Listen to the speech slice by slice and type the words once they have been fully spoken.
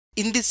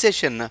In this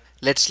session,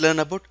 let's learn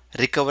about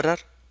recoverer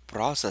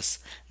process.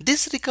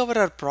 This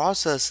recoverer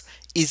process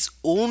is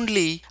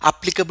only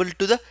applicable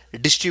to the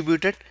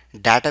distributed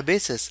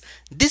databases.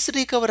 This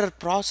recoverer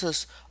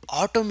process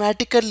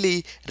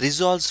automatically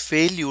resolves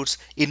failures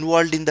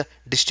involved in the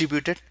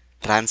distributed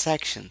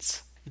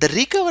transactions. The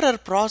recoverer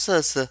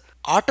process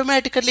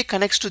automatically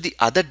connects to the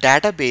other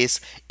database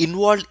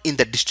involved in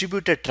the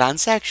distributed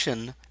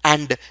transaction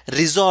and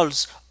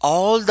resolves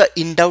all the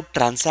in-doubt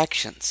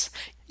transactions.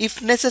 If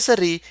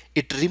necessary,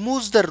 it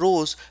removes the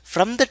rows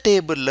from the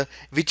table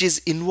which is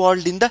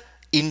involved in the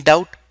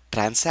in-doubt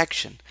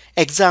transaction.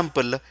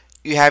 Example,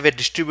 you have a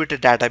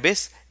distributed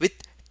database with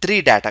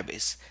 3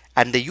 databases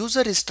and the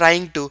user is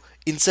trying to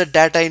insert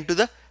data into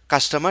the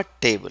customer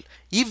table.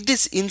 If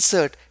this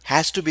insert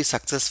has to be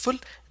successful,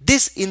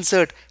 this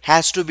insert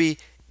has to be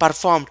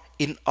performed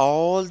in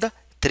all the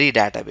 3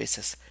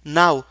 databases.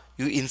 Now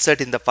you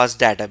insert in the first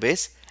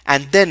database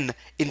and then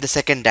in the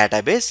second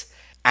database,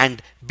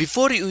 and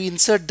before you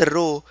insert the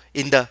row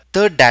in the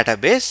third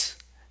database,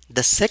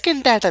 the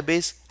second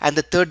database and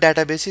the third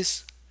database is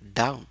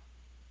down.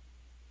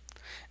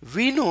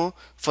 We know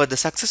for the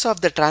success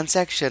of the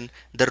transaction,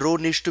 the row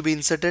needs to be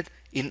inserted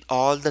in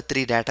all the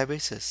 3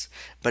 databases,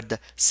 but the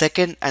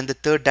second and the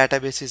third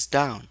database is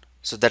down.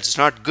 So that's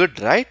not good,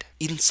 right?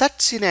 In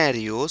such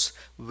scenarios,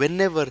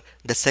 whenever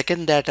the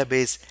second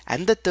database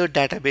and the third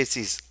database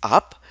is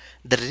up,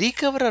 the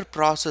recoverer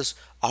process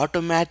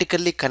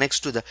automatically connects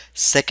to the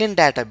second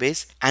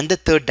database and the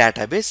third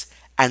database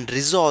and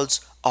resolves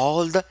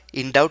all the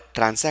in-doubt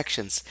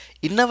transactions.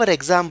 In our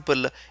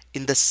example,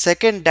 in the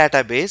second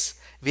database,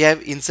 we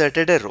have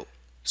inserted a row.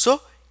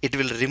 So it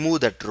will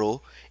remove that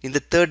row. In the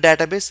third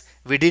database,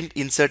 we didn't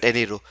insert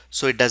any row,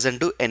 so it doesn't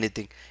do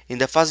anything. In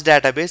the first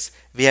database,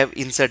 we have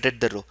inserted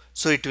the row,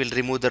 so it will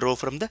remove the row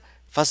from the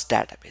first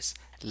database.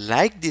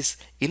 Like this,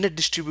 in a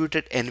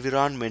distributed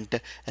environment,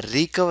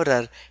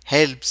 recoverer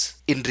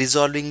helps in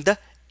resolving the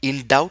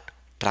in-doubt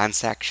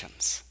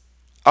transactions.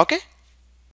 Okay?